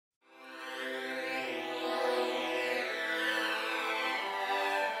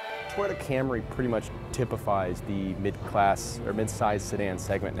Toyota Camry pretty much typifies the mid-class or mid-size sedan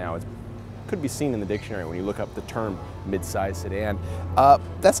segment now. It could be seen in the dictionary when you look up the term mid-size sedan.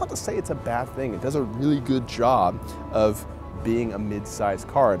 That's not to say it's a bad thing. It does a really good job of being a mid-size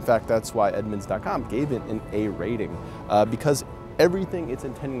car. In fact, that's why Edmunds.com gave it an A rating, because everything it's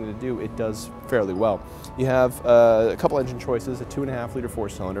intending to do, it does fairly well. You have a couple engine choices, a 2.5-liter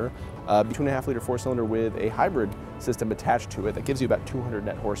four-cylinder, between a 1.5-liter four-cylinder with a hybrid system attached to it that gives you about 200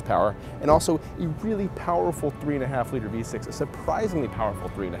 net horsepower, and also a really powerful 3.5-liter V6, a surprisingly powerful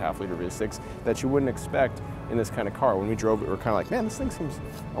 3.5-liter V6 that you wouldn't expect in this kind of car. When we drove it, we were kind of like, man, this thing seems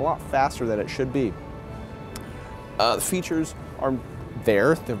a lot faster than it should be. The features are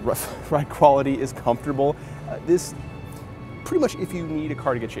there, the ride quality is comfortable. This pretty much, if you need a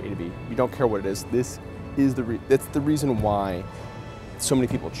car to get you A to B, you don't care what it is, this is that's the reason why so many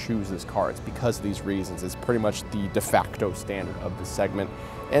people choose this car. It's because of these reasons. It's pretty much the de facto standard of the segment.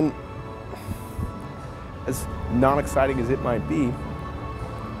 And as non-exciting as it might be,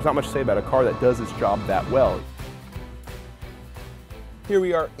 there's not much to say about a car that does its job that well. Here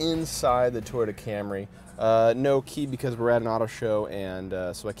we are inside the Toyota Camry. No key because we're at an auto show,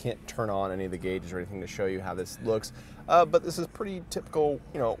 and so I can't turn on any of the gauges or anything to show you how this looks. But this is pretty typical,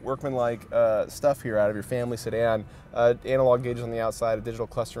 workman-like stuff here out of your family sedan. Analog gauges on the outside, a digital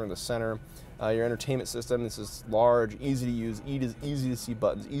cluster in the center. Your entertainment system, this is large, easy to use, easy to see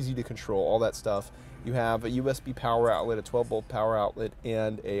buttons, easy to control, all that stuff. You have a USB power outlet, a 12-volt power outlet,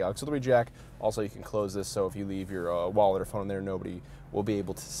 and a auxiliary jack. Also, you can close this, so if you leave your wallet or phone in there, nobody will be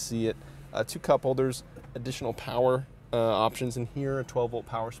able to see it. 2 cup holders, additional power options in here, a 12-volt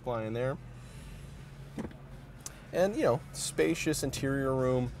power supply in there. And, spacious interior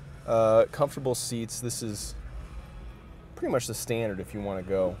room, comfortable seats. This is pretty much the standard if you want to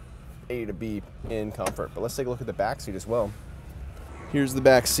go A to B in comfort. But let's take a look at the back seat as well. Here's the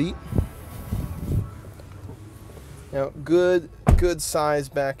back seat. Good size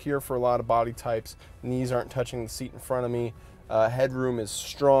back here for a lot of body types. Knees aren't touching the seat in front of me. Headroom is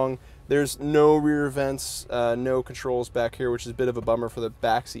strong. There's no rear vents, no controls back here, which is a bit of a bummer for the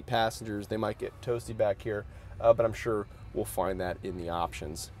backseat passengers. They might get toasty back here, but I'm sure we'll find that in the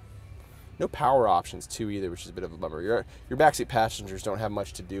options. No power options too either, which is a bit of a bummer. Your backseat passengers don't have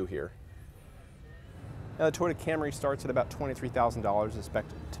much to do here. Now, the Toyota Camry starts at about $23,000.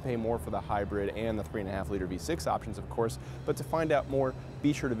 Expect to pay more for the hybrid and the 3.5-liter V6 options, of course. But to find out more,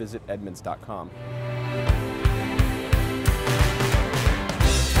 be sure to visit Edmunds.com.